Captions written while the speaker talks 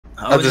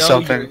Oh That's no,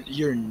 something.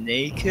 you're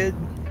naked?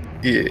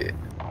 Yeah.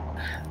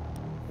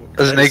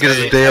 As naked as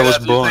the day I was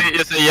born.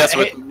 You say yes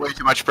with way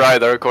too much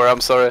pride, Core.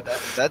 I'm sorry.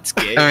 That's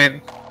gay. I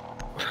mean,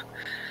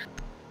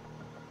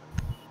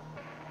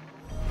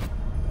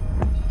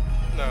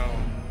 No,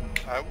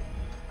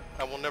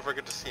 I will never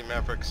get to see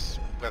Maverick's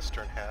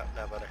Western hat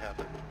now that I have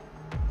it.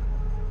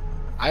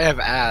 I have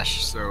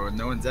Ash, so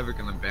no one's ever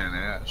gonna ban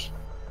Ash.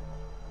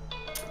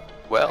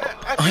 Well,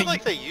 I feel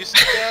like they used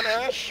to ban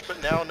Ash,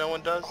 but now no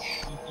one does.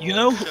 You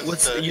know Just,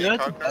 what's uh, you know what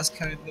the incognito? best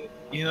kind of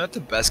you know what the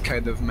best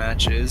kind of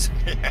match is?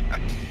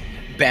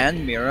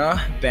 Ban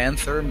Mira, ban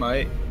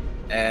Thermite,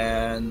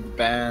 and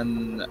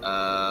ban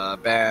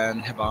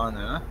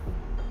Hibana,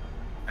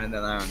 and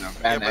then I don't know,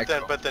 Yeah, ban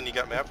Echo. but then you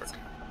got Maverick.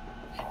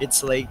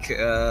 It's like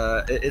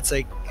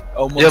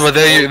almost. yeah, but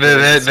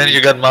then you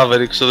got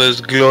Maverick, so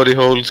there's glory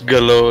holes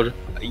galore.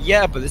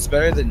 Yeah, but it's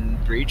better than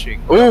breaching.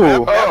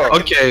 Ooh, Maverick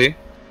okay.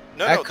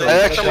 No, Echo.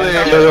 they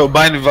Actually, Yo,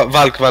 bind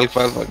Valk.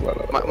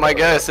 my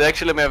guys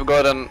actually may have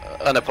got an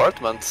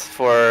apartment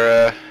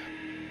for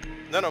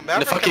no, in the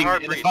Maverick can fucking,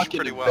 hard in the breach fucking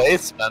pretty well.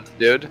 basement,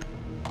 dude.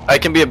 I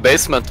can be a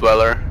basement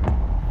dweller.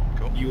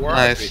 You are.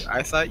 Nice.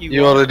 I thought you.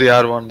 You were. already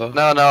are one though.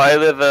 No, I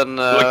live in.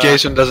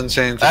 Location doesn't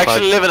say anything. I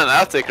actually live in an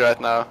attic right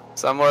now,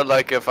 so I'm more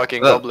like a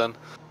fucking goblin.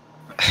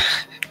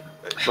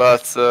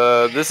 But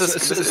this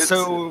is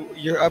So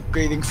you're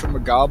upgrading from a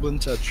goblin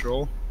to a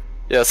troll.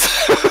 yes.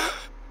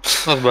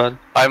 Not bad.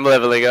 I'm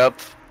leveling up.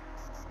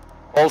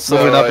 Also,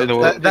 Moving up in the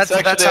world. That's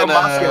how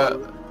Mafia.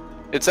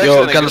 It's Yo,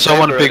 actually in a can good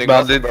someone neighborhood pick in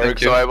Bandit? Gothenburg,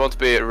 Thank you. so I won't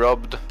be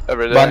robbed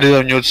every day. Bandit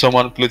on mute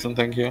someone, please and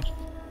thank you.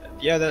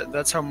 Yeah,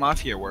 that's how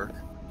Mafia work.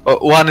 Oh,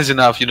 one is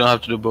enough, you don't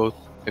have to do both.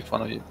 Pick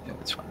one of you, yeah,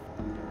 it's fine.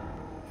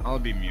 I'll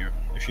be mute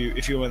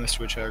if you want to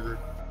switch aggro.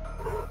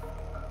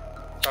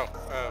 Oh,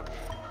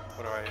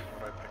 what do I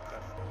pick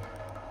then?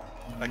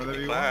 I can Whatever be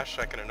you Clash,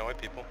 I can annoy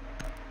people.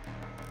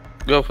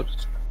 Go for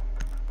it.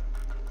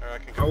 Or I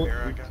can go Oh,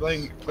 Mirror, I guess.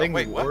 playing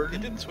wait, what? Warden?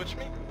 It didn't switch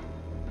me?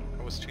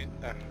 I was too...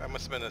 I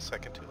must have been a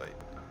second too late.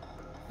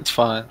 It's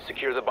fine.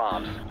 Secure the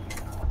bombs.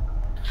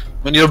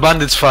 When your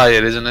bandit's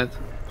fire, isn't it?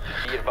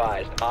 Be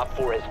advised, Op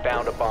 4 has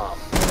found a bomb.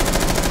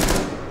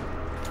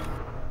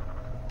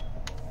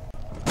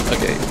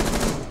 Okay.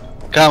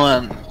 Come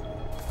on.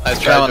 Nice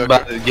try, Come on, Joker.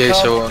 bandit, gay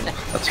so on.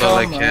 That's all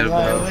I care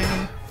about.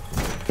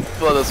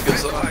 Well, that's good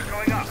song.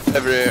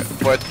 Every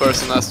white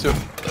person has to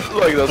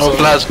like that Oh, song.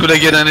 Flash, could I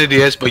get an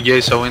ADS by gay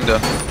so window?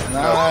 And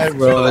I they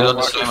rode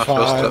don't slam a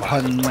first step.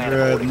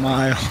 500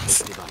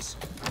 miles.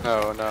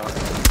 No.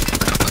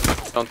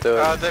 Don't do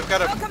it. They've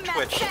got a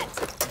Twitch.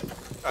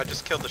 I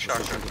just killed the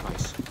shotgun.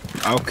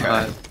 Okay.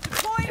 Nice.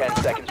 10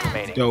 seconds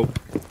remaining. Dope.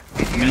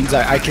 Means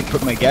I can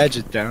put my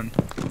gadget down.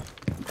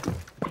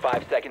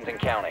 5 seconds and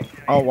counting.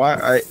 Oh,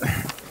 why?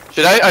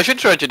 I should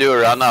try to do a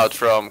run out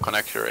from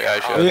connector. Yeah, I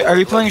should. Are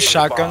you playing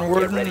Shotgun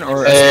Warden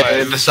or?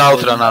 In the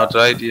south run out,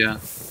 right? Yeah.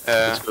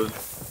 Yeah. That's good.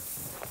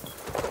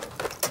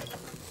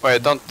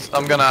 Wait, don't.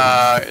 I'm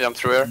gonna jump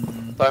through here.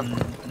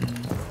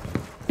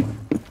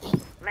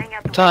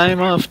 Time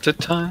after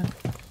time.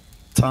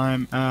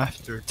 Time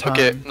after time.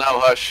 Okay, now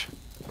hush.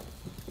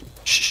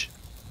 Shh.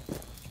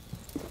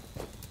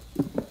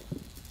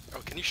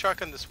 Oh, can you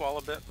shotgun this wall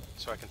a bit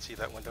so I can see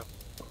that window?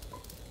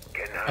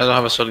 I don't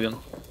have a shotgun.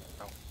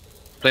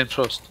 Plain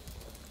frost.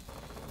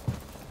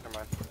 Never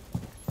mind.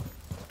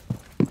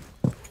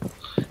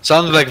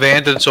 Sounded like they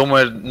entered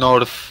somewhere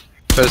north,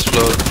 first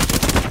floor.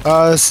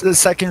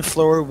 Second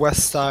floor,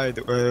 west side,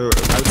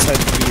 outside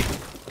the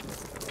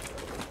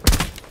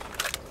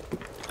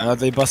B.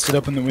 They busted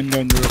open the window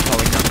and they were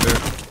falling up there.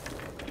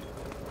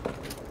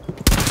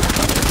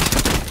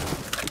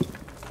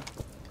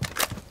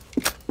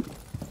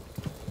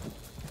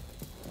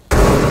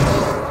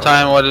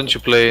 Time, why don't you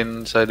play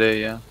inside A,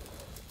 yeah?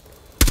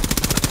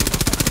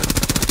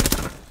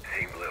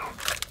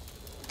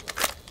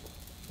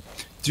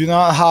 Do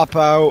not hop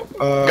out,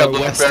 Got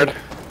west. prepared.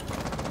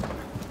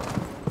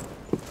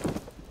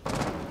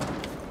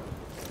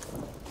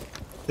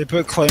 They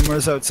put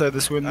claymores outside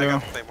this I window.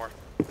 got Claymore.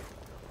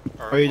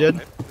 Or, Oh, you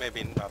did?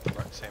 Maybe not the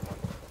right, same one.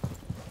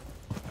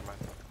 Never mind.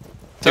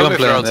 Tell me if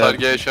play you're on outside,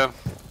 there. Geisha.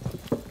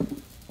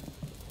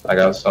 I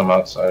got some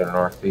outside of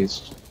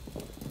northeast.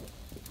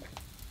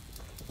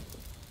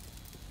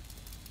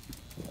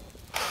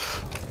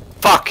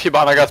 Fuck,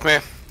 Hibana got me.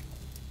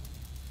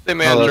 They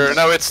may Oh, enter. that's-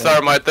 Now it's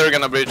Thermite. They're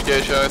gonna breach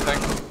Geisha, I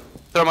think.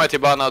 Thermite,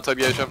 Hibana outside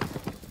Geisha.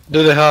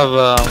 Do they have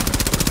a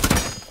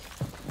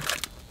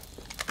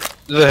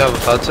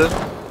Fatser?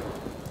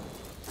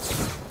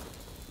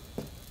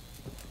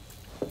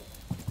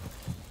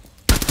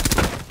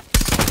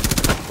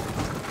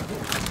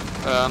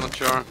 I'm not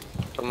sure.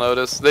 I'll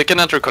notice. They can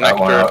enter Got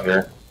one out connector.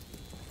 here.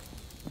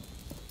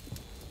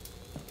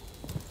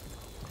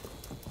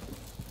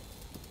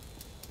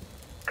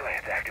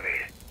 Glance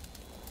activated.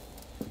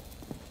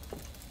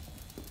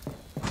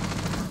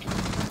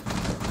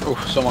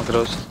 Oh, someone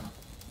closed.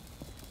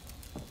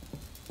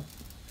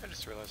 I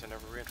just realized I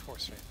never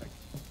reinforced anything.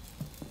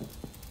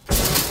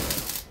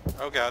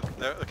 Oh god,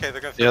 okay,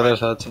 they're gonna Yeah, throw there's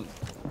it. Hudson.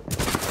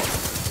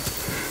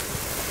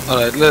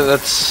 Alright,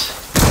 let's.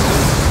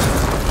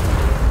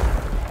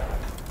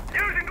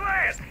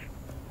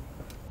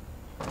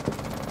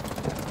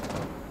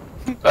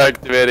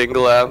 Activating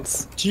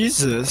glance.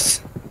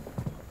 Jesus.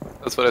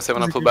 That's what I say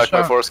when I That's a pull good back my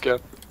shot. foreskin.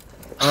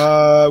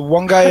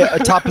 One guy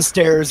atop of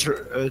stairs.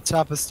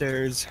 Top of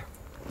stairs.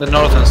 The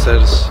northern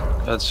stairs.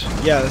 That's.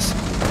 Yes.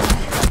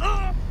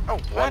 Oh, One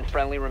what?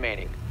 friendly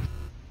remaining.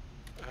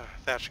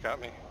 Thatch got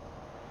me.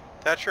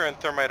 Thatcher and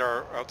Thermite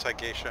are outside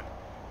Geisha.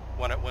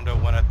 One at window,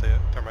 one at the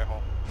Thermite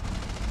hole.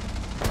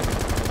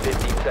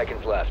 15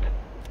 seconds left.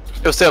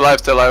 Yo, stay alive,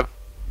 stay alive.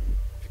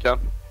 If you can.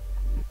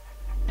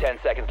 10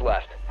 seconds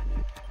left.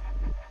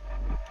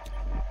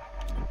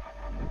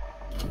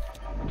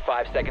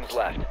 5 seconds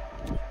left.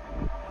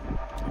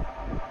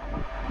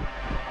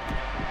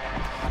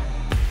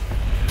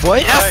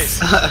 What?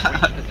 Nice! Reach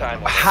the time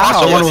limit.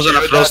 How? Someone was on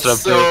a frost trap.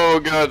 That's so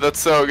good, that's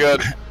so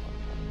good.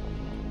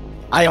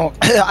 I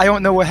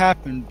don't know what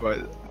happened,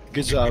 but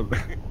good job.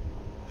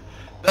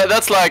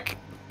 That's like,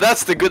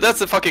 that's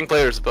the fucking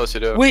play you're supposed to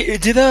do. Wait,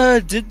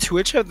 did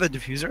Twitch have the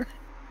diffuser?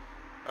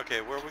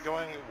 Okay, where are we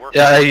going? Work.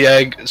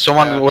 Yeah,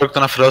 someone Yeah. worked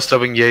on a frost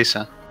trap in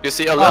Geisa. You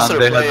see, a lesser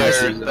they had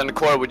player this- than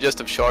Core would just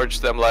have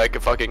charged them like a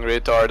fucking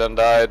retard and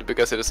died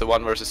because it is a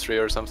 1 versus 3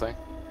 or something.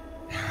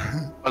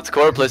 But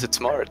Core plays it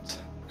smart.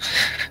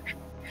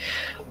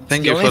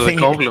 Thank The you only for the thing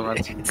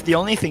compliment. It's the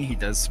only thing he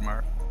does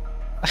smart.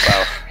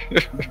 Wow.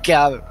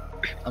 God,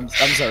 I'm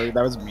sorry,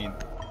 that was mean.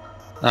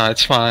 No,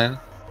 it's fine.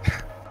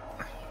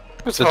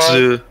 It's Let's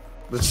hard.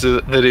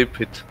 do the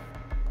repeat.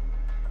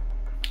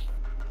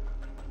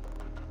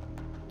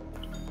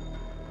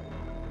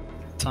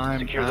 Time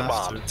Secure the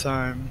after bomb.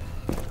 time.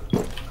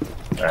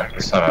 Alright,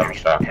 this time I have a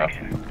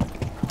shotgun.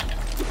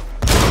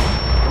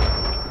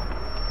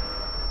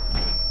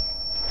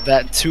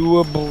 That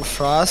twoable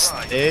frost,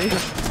 eh?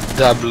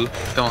 Double.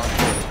 Come on.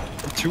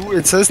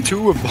 It says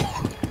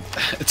twoable.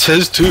 It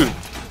says 2.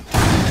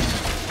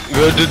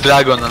 Go do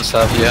dragon and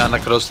stuff, yeah, and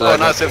across the Oh,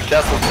 dragon. nice,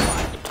 castle.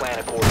 Plan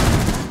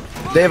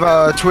accordingly. They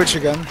have Twitch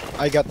again.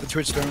 I got the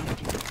Twitch turn.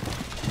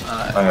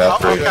 I I'll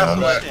got 3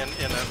 castle guns. that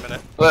in a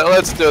minute.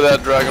 Let's do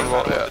that Dragon I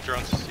Ball, don't want yeah. the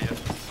drones to see it.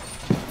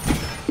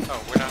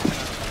 Oh, we're not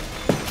gonna...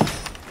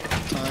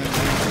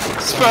 Time.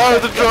 Spare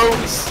the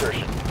drones!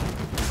 Insertion.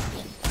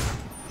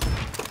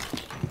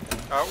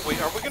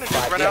 Wait, are we gonna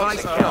just run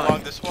out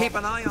along this wall?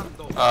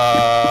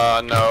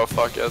 No,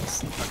 fuck it.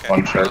 Okay.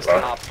 One short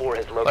left. Op 4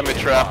 has located Let me the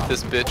trap bomb.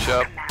 this bitch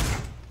up.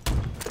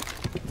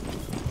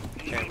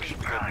 Okay, we should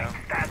be good now.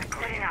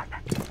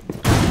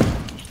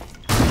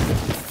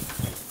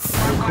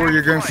 Cool,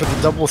 you're going for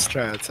the double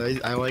strats.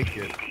 I like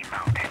it.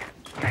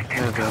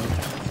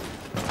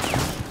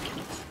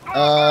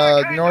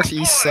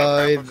 Northeast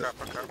side. Oh, crap,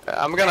 oh, crap, oh, crap.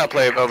 I'm gonna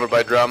play over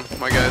by drum,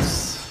 my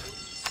guys.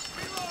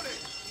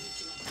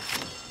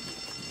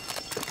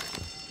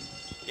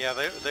 Yeah,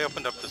 they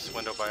opened up this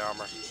window by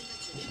armor.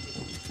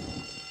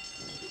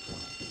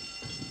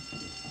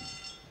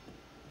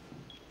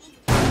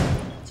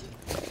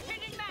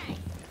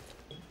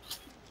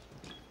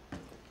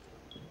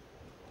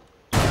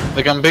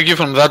 They can pick you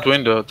from that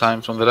window,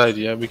 time from the right,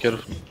 yeah, be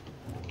careful.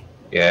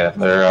 Yeah,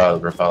 they're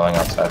repelling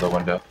outside the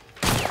window.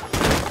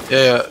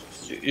 Yeah,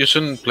 you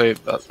shouldn't play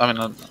that. I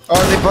mean,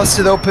 Oh, they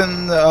busted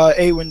open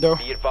A window.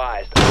 Be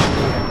advised. Op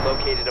 4 has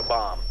located a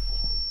bomb.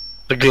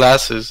 the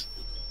glasses.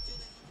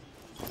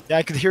 Yeah,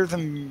 I could hear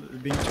them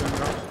being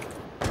turned on.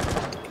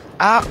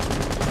 Ah!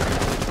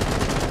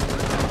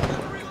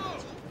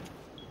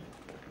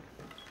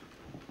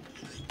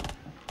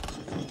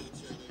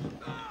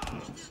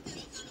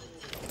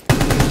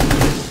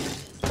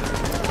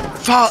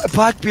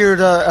 Blackbeard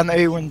on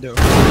A window.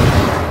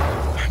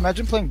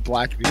 Imagine playing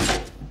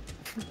Blackbeard.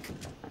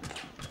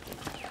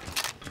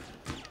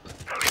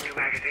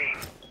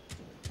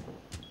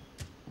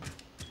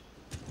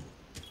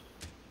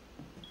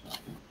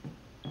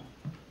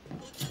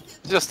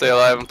 Just stay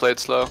alive and play it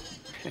slow.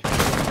 It's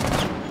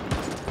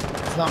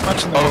not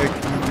much in the way.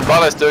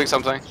 Bala's doing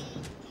something.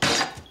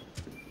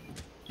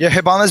 Yeah,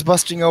 Hibana's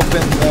busting open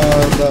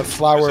the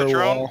flower There's a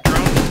drone. wall.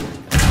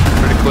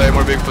 Pretty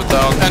Claymore being put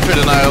down. Entry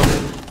denial.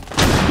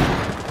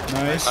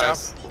 Nice.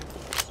 Nice.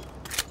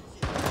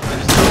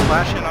 They're still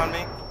flashing on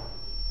me.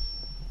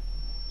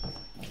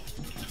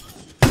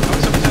 Oh,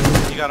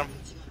 someone's in. You got him.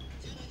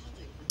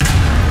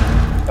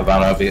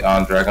 Havana be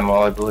on Dragon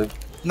Wall, I believe.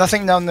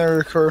 Nothing down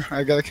there, Kerr.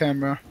 I got a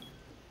camera.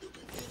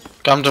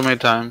 Come to me,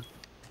 time.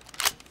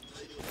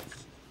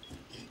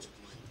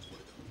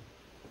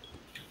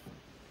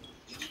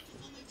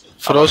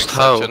 Frost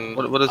how? Such an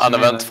What does it mean?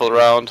 uneventful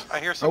round. I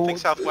hear something Oh,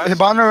 southwest.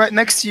 Hibana right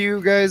next to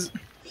you guys.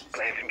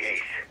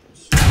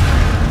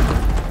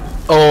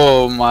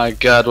 Oh my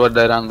god, what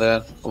they ran there,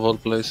 of all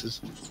places.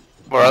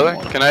 Where are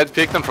they? Can I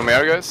peek them from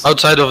here, guys?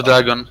 Outside of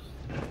Dragon.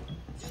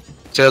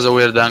 She has a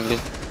weird angle.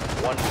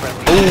 One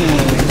friendly.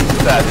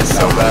 That is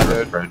so bad,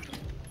 dude. Bridge.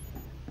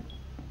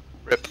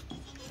 Rip.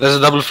 There's a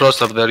double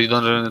frost up there, you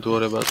don't really need to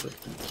worry about it.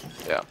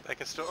 I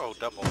can still. Oh,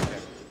 double. Okay.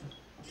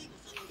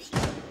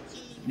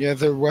 Yeah,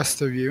 they're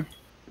west of you.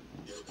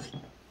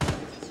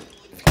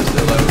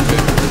 Still alive,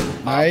 okay.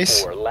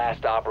 Nice. Op 4,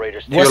 last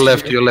operator To your standing.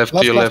 left, to your left,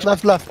 to your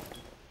left. Left.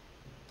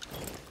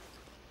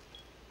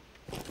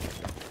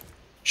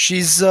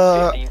 She's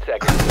 15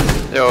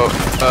 seconds. Yo,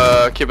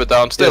 keep it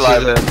down. Stay Yes,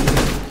 alive.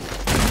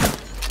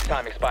 yes,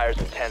 Time expires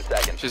in 10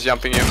 seconds. She's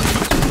jumping you.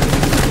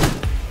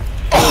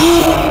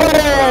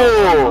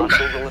 Oh!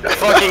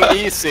 Fucking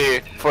easy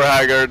for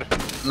Haggard.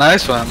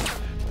 Nice one.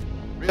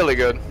 Really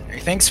good.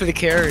 thanks for the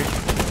carry.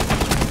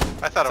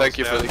 I thought Thank it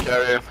you was for the dead.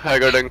 carry,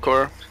 Haggard and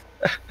Core.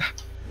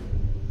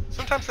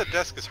 Sometimes that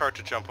desk is hard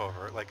to jump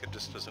over, like it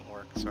just doesn't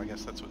work, so I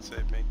guess that's what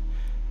saved me.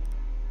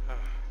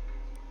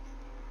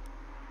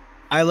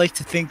 I like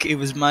to think it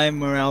was my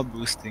morale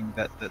boosting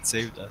that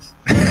saved us.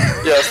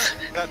 Yes.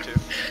 That too.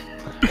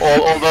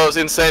 All those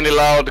insanely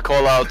loud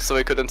call-outs so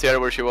we couldn't hear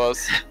where she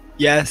was.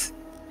 Yes.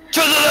 To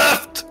the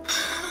left!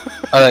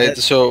 Alright,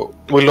 so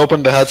we'll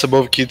open the hatch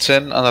above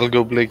kitchen and I'll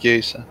go play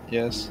Geisha.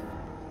 Yes.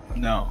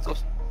 No.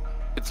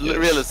 It Yes.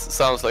 really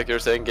sounds like you're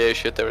saying gay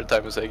shit every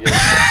time you say gay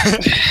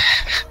shit.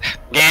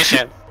 Gay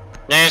shit.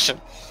 Gay shit.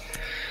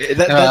 I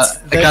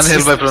can't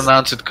help but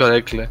pronounce it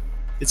correctly.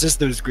 It's just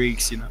those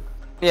Greeks, you know.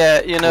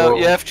 Yeah, you know, Whoa.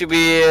 you have to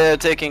be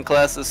taking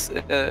classes.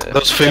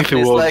 Those filthy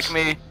Japanese words. like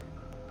me.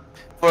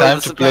 For Time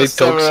the to play past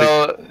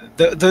several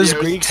Those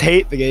Years. Greeks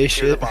hate the gay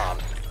Secure the shit.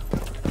 bombs.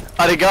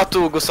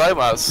 Arigato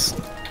gozaimasu.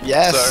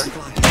 Yes. Sir.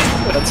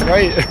 That's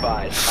right.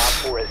 Advise, Op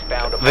 4 has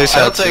found a bomb. This I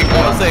don't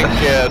hatch.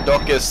 think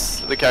Doc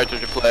is the character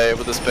to play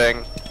with the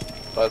Spang,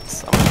 but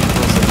I'm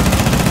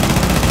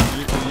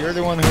You're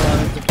the one who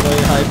wanted to play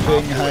high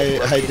ping, high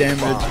Located damage.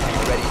 bomb.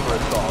 Ready for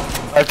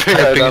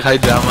assault. High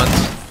damage.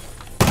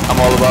 I'm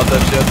all about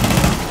that shit.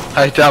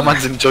 High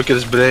damage in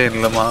Joker's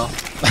brain, Lamar.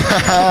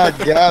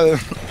 Got him.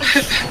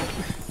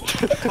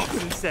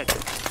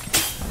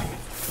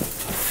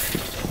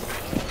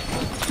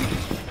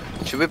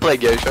 Should we play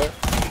Geisha?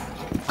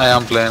 I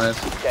am playing it.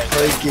 10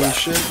 Play seconds gay left.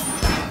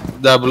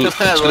 shit. Double. Just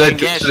had Should rolling I,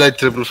 games. should I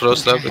triple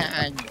frost up it?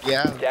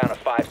 Yeah. Down to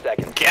 5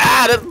 seconds.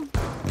 Got him!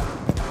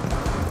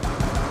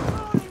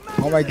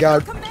 Oh my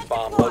god.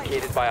 Bomb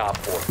located by Op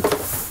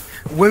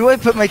 4. Where do I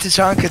put my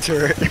Tachanka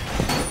turret?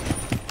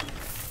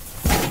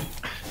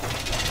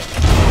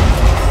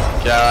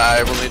 Yeah,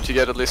 I will need to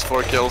get at least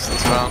 4 kills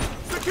this round.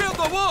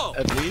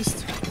 At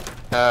least?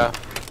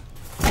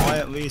 Why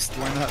at least?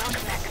 Why not?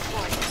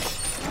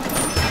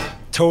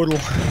 Total.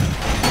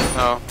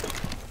 No.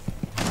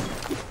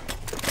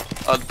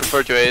 I'd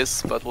prefer to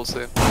ace, but we'll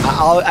see.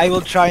 I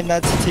will try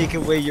not to take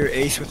away your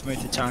ace with my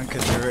Tachanka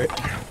turret.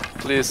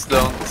 Please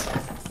don't.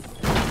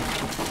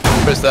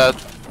 Where's that?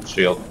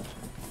 Shield.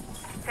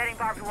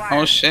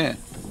 Oh shit.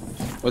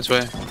 Which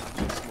way?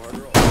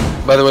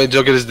 By the way,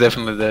 Joker is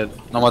definitely dead,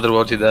 no matter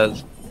what he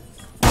does.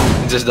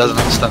 He just doesn't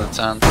stand a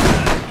chance.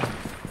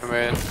 I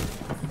mean...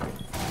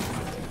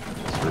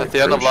 At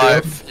the end of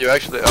life, you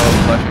actually...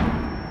 Oh, flashing.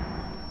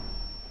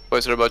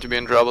 Boys are about to be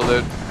in trouble,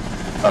 dude.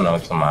 Oh no,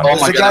 it's a map. Oh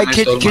There's my a god, guy I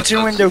missed all my kitchen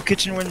shots. window,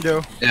 kitchen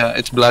window. Yeah,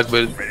 it's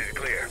Blackbird.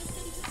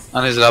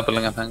 And he's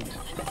rappelling, I think.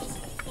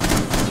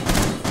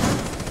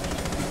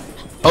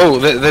 Oh,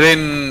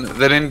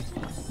 they're in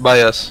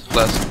by us,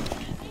 plus.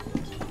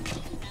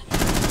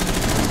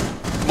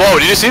 Whoa,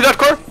 did you see that,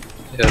 Core?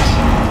 Yes.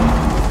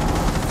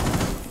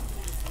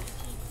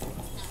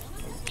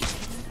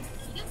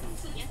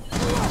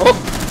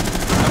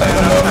 I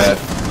don't know, man.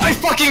 I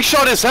fucking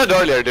shot his head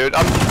earlier, dude.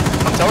 I'm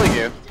telling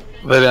you.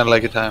 Very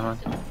unlucky timing,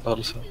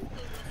 also.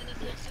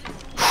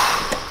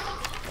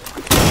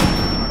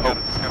 Got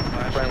it, just got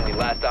flashed. Friendly,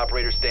 last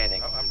operator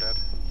standing. Oh, I'm dead.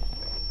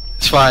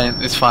 It's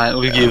fine,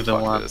 we'll give them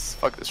fuck one. this.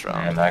 Fuck this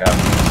round. And I got.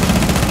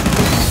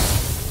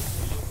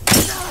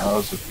 Oh,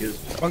 it's a fuse.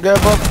 One guy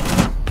above.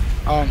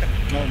 No,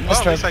 Well, nice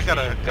at try. least I got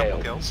a couple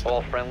Failed. kills.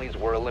 All friendlies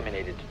were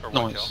eliminated. Or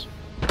one Nice.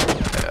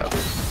 Yeah.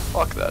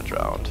 Fuck that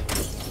round.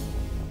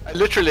 I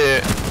literally...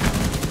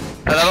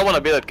 And I don't want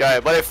to be that guy,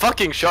 but I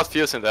fucking shot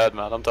Fuse in the head,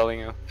 man. I'm telling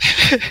you.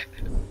 kill.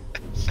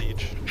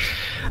 Siege.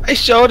 I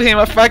showed him,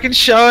 I fucking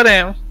showed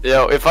him!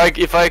 Yo, if I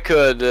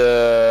could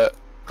You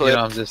clip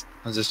know, I'm just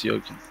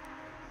joking.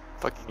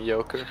 fucking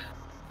Joker.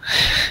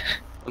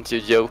 Don't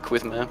you joke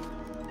with me?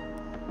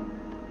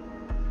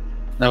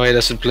 No way, I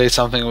should play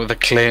something with a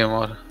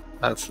claymore.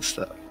 That's the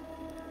stuff.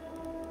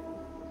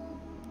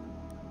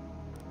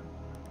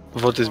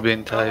 What is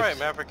being Alright, typed?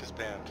 Maverick is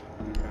banned.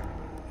 Okay.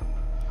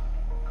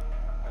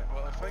 Alright,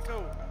 well, if I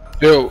go...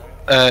 Yo,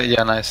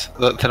 yeah, nice.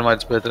 The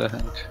thermite's better, I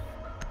think.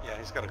 Yeah,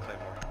 he's got a claymore.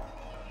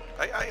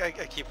 I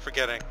keep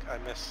forgetting. I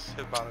miss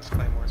Hibana's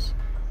claymores.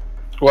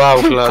 Wow,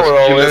 Flash, Poor you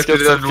always left it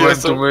gets and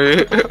went to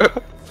me.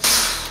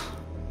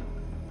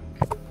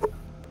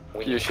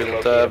 We You need to shouldn't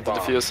locate a have the bomb.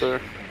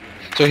 diffuser.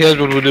 So here's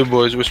what we do,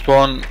 boys. We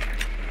spawn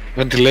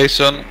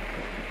ventilation,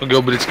 we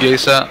go bridge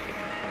Geisha,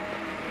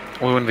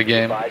 we win the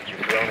game. Advise your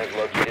drone has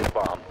located a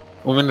bomb.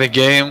 We win the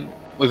game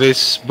with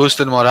this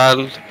boosted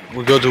morale,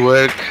 we go to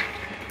work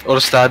or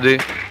study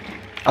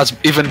as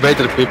even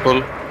better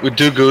people, we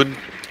do good,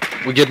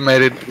 we get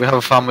married, we have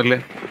a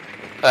family,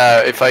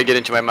 If I get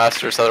into my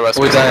masters, otherwise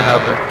we die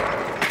happy.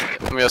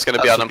 I'm just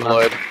gonna be That's the plan.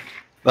 unemployed.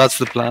 That's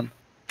the plan.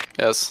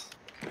 Yes.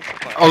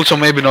 Also,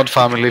 maybe not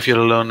family if you're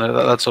alone.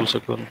 That's also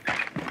cool.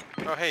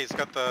 Oh hey, he's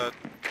got the...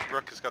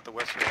 Rook has got the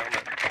western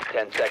helmet.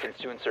 10 seconds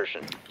to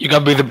insertion. You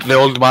can be the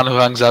old man who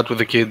hangs out with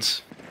the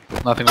kids.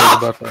 Nothing wrong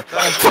about that.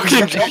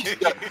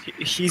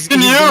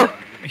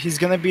 He's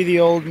gonna be the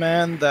old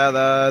man that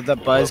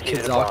buys Located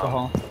kids a bomb.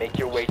 alcohol. Make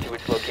your way to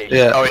its location.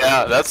 Yeah. Oh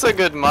yeah, that's a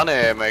good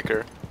money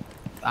maker.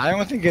 I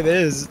don't think it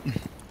is.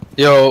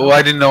 Yo,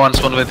 why didn't no one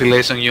spawn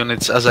ventilation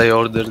units as I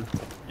ordered?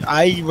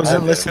 I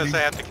wasn't Because listening. I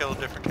had to kill a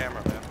different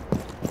camera, man.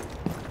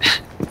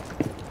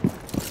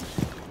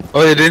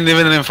 Oh, they didn't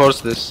even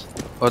enforce this.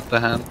 What the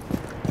hell?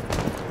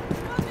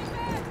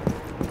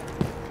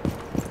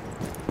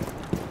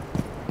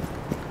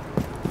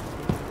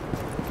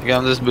 Okay,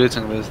 I'm just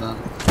breaching this now.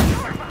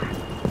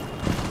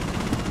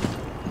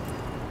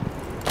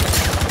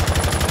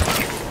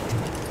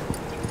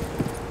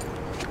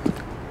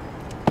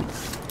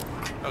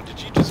 Oh,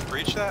 did you just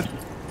breach that?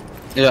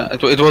 Yeah,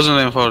 it wasn't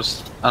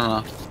enforced. I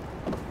don't know.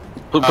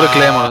 Put a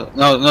claymore.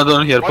 No,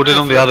 don't here. Put it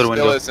on the other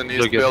window. Is in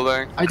east Okay.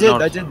 building. I did.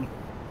 North. I did. Okay,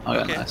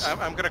 Okay, nice.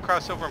 I'm gonna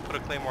cross over and put a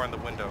claymore in the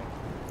window.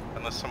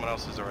 Unless someone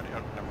else is already...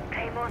 Oh, never mind.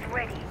 Claymore's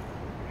ready.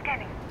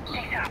 Scanning.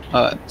 Stay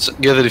sharp. So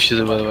get the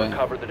diffuser by the way.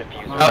 Cover the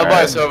diffuser.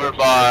 Alibi's over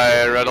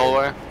by Red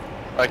Hallway.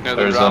 Like near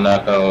the There's ground. an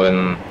echo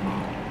in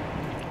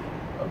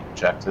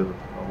objective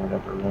or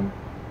whatever room.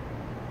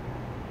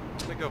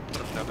 Let me go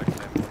put another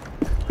claymore.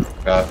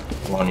 Got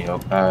one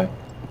yokai.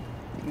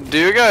 Do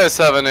you guys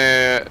have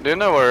any... Do you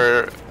know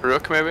where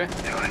Rook maybe?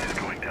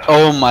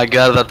 Oh my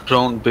god, that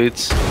prone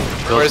bitch.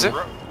 Where is it?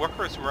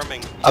 Workers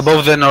roaming...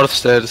 Above the north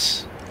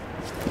stairs.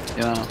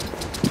 You know,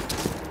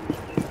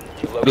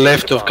 You located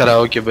left a of bomb.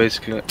 karaoke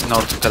basically.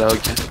 North of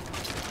karaoke.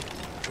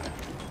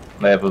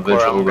 They have a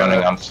visual I'm running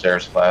gonna- on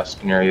stairs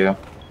flask near you.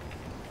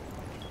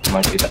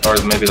 Might be that,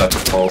 or maybe that's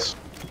a pulse.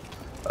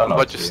 I don't know.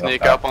 But you it's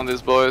sneak yokai. up on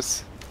these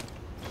boys.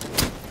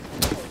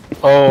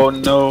 Oh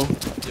no.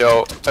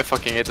 Yo, I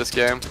fucking hate this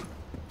game.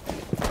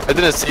 I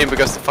didn't see him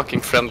because the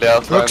fucking friendly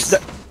outlines.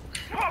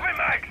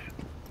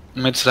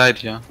 Mid's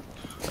right, yeah.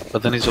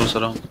 But then he's also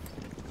wrong.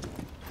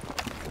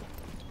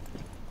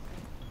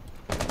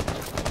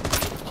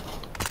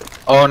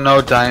 Oh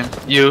no time.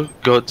 You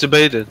got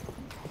debated.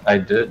 I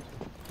did.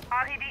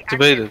 RTB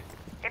Debated.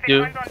 active. If it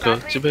You runs on got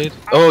battery, debated.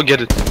 Oh,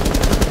 get it.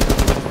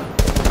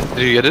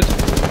 Did you get it?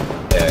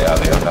 Yeah,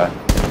 the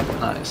yokai.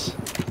 Nice.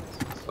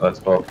 So that's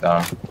both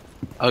down.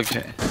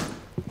 Okay.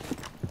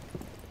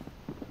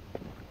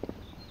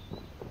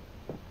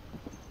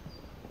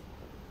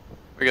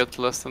 We got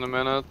less than a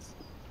minute.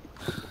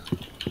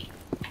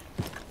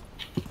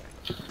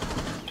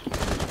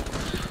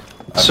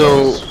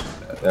 So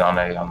On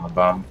the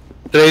bomb.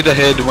 trade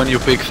ahead when you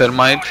pick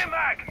thermite.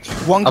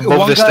 One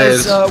Above the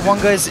guy's, stairs. one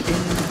guy's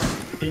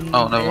in.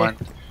 Oh, never mind.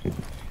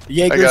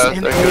 Jaeger's I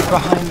in got A it.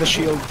 behind the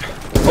shield.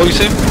 Oh, you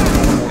see?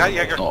 Got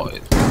Jaeger. No.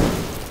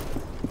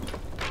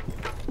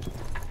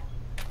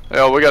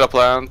 Yo, we got a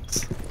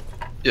plant.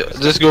 Yeah,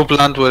 just go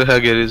plant where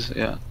Hager is.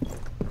 Yeah.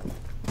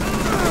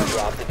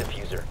 Drop the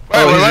diffuser.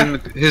 Oh,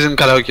 he's in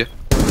karaoke.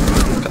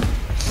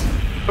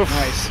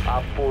 Nice.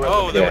 Op 4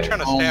 Oh, they were Yeah. trying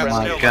to Oh stand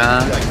my still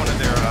God. like one of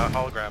their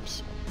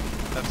holograms.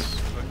 That's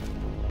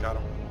what got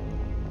him.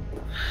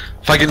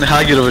 Fucking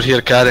Hager over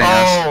here carrying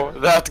us. Oh,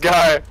 that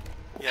guy.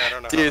 Yeah, I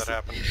don't know Jeez. how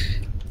that happened.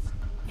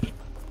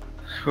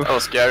 That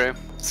was scary. Hey,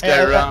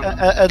 Scary round.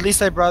 at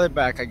least I brought it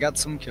back. I got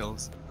some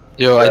kills.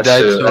 Yo, I That's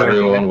died to so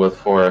everyone with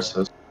 4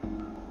 assists.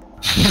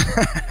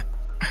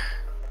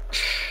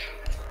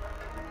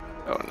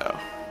 Oh no.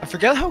 I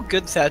forget how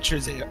good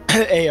Thatcher's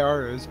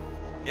AR is.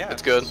 Yeah,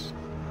 It's good.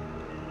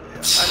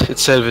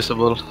 It's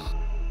serviceable.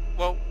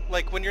 Well,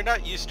 like when you're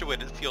not used to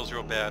it, it feels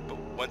real bad. But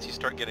once you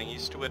start getting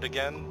used to it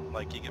again,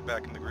 like you get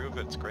back in the groove,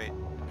 it's great.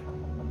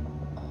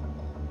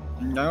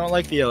 I don't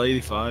like the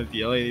L85.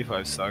 The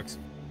L85 sucks.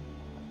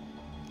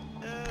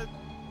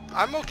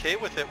 I'm okay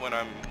with it when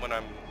I'm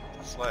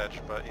sledge,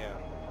 but yeah.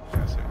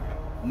 I see what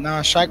you mean.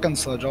 Nah, shotgun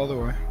sledge all the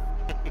way.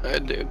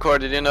 Core,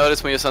 did you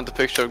notice when you sent the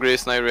picture of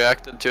Greece and I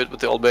reacted to it with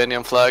the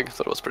Albanian flag?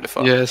 Thought it was pretty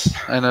fun. Yes,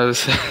 I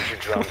noticed. Use your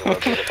drone to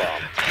locate a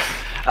bomb.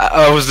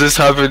 I was just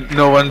happy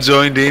no one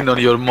joined in on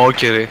your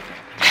mockery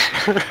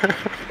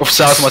of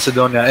South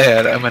Macedonia.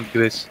 Yeah, I meant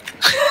Greece.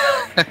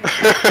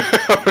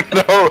 Oh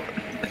no!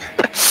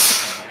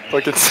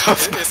 Fucking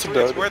South It's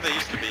Macedonia. where they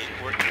used to be,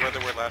 where they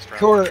were last round.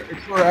 Core,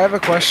 I have a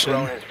question.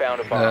 Drone has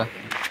found a bomb. Yeah.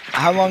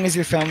 How long has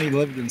your family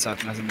lived in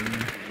South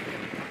Macedonia?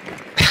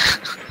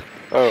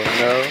 Oh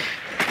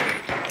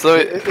no. So,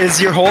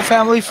 Is your whole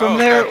family from Oh,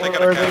 there, God, they or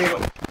got a are they?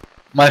 castle.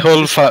 My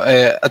whole,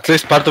 at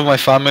least part of my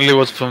family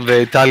was from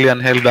the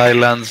Italian-held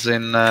islands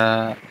in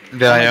the Oh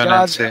my Ionian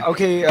God. Sea.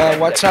 Okay,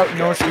 watch out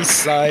northeast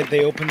side.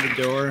 They opened the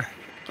door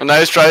a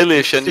nice try,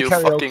 Leishan, It's a you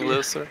karaoke. fucking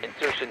loser.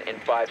 Insertion in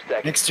 5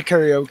 seconds. next to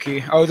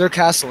karaoke. Oh, they're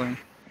castling.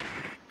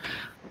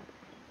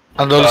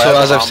 And also,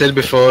 I as have I've said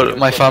before,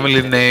 my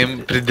family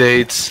name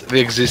predates the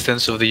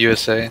existence of the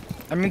USA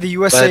I mean, the by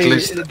USA. at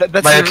least,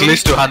 that's by at really-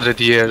 least 200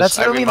 years. That's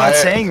I really mean, not my-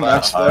 saying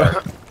much,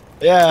 though.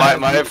 Yeah.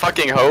 My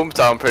fucking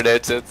hometown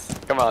predates it.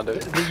 Come on,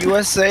 dude. The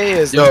USA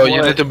is. Yo, like, you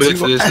what, need to build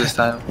two- this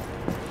time.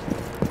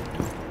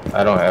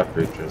 I don't have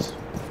breaches.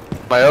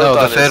 My No, the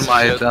ult is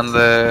thermite shit, and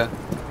the...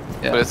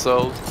 but it's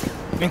old.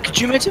 I mean, could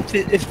you imagine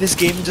if this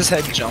game just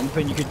had jump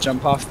and you could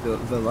jump off the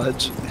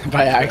ledge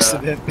by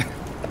accident?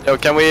 Yo,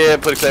 can we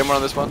put a claymore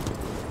on this one?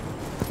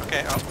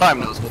 Okay, Time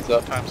knows what's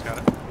up. Time's got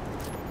it.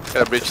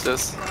 Gotta breach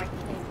this.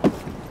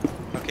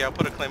 Okay, I'll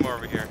put a claymore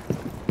over here.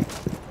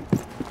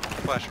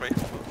 Flash, wait.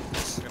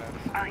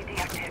 LED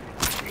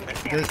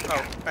active.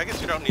 Oh, I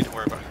guess you don't need to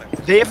worry about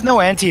claymores. They have no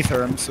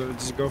anti-therm, so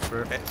just go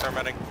for it. Okay,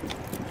 thermiting.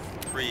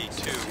 3,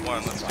 2,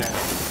 1, let's jam.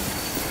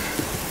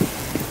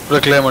 Put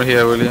a claymore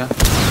here, will ya?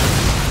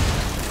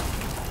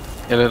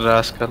 You little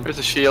rascal. There's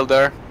a shield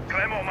there.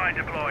 Claymore mine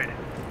deployed.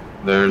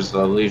 There's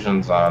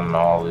lesions on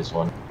all these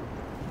ones.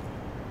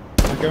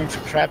 We're going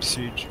for trap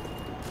siege.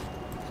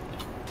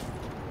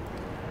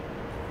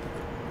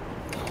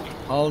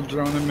 I'll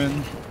drone him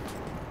in.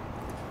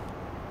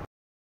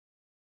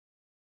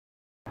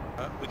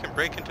 We can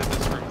break into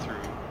this room through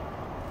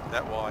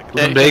that wall, I guess.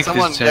 Yeah, Can break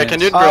someone, this yeah, can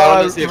you chain.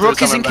 drone and see if there's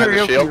Rook is in someone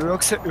behind the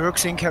karaoke. shield?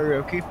 Rook's in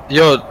karaoke.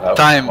 Yo, Oh,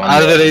 time, one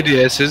are there there.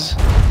 ADSs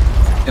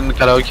in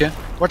karaoke?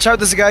 Watch out,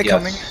 there's a guy Yes.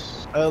 coming.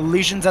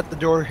 Lesions at the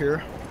door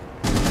here.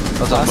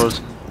 That's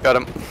unfortunate. Got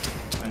him.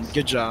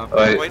 Good job.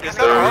 Wait, is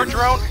that our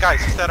drone?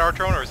 Guys, is that our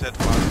drone or is that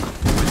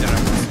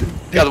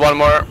Got one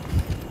more.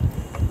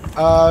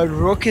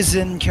 Rook is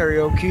in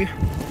karaoke.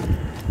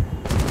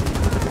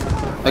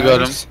 I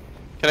got him.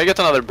 Can I get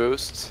another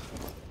boost?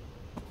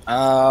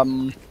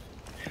 Jaeger.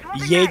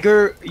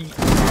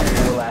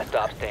 The last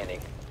stop standing.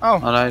 Oh,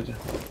 Alright.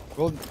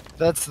 well,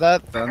 that's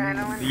that then.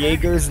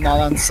 Jaeger's not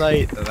on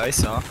site that I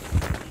saw.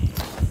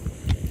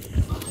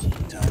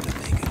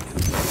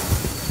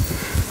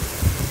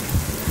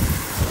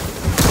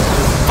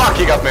 Fuck,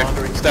 he got me.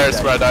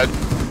 Stairs where I died.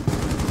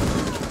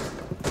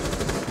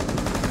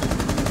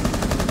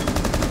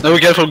 No, be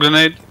careful,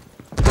 grenade.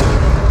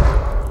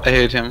 I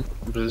hate him,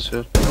 I'm pretty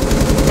sure.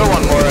 Go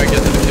one more and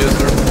get the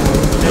diffuser.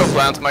 Go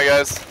plant, my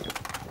guys.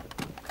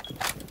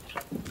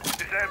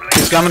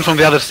 He's coming from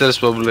the other stairs,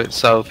 probably,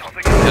 south.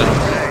 Yeah.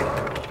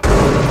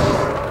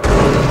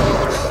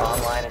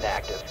 Online and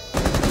active.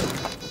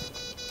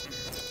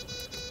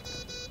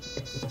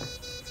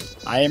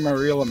 I am a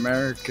real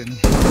American.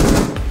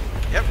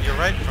 Yep, you're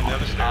right, from the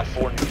other Op stairs.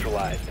 4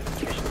 neutralized.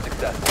 Mission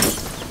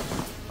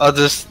successful. Oh,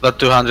 just that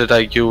 200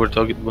 IQ we're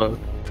talking about.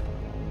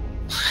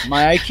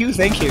 My IQ,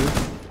 thank you.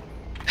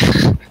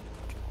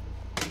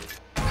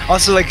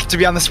 Also, like, to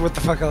be honest, what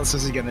the fuck else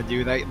was he gonna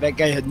do? That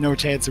guy had no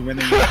chance of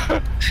winning.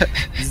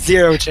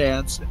 Zero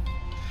chance. I'm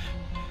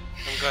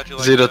glad you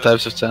like Zero the,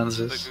 types of the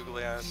chances.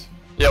 googly eyes.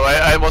 Yeah,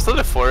 I was that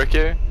a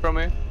 4K from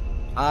me?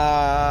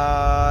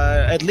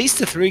 At least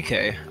a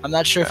 3K. I'm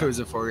not sure if it was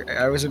a 4.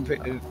 I wasn't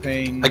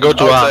paying. I go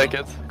to I'll one. take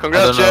it.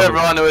 Congrats to know.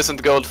 everyone who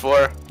isn't gold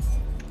 4.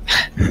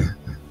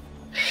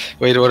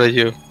 Wait, what are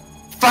you?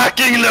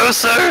 Fucking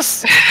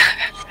losers!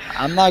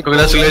 I'm not.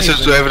 Congratulations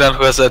going to everyone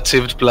who has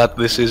achieved plat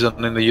this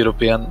season in the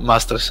European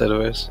Master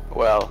servers.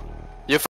 Well,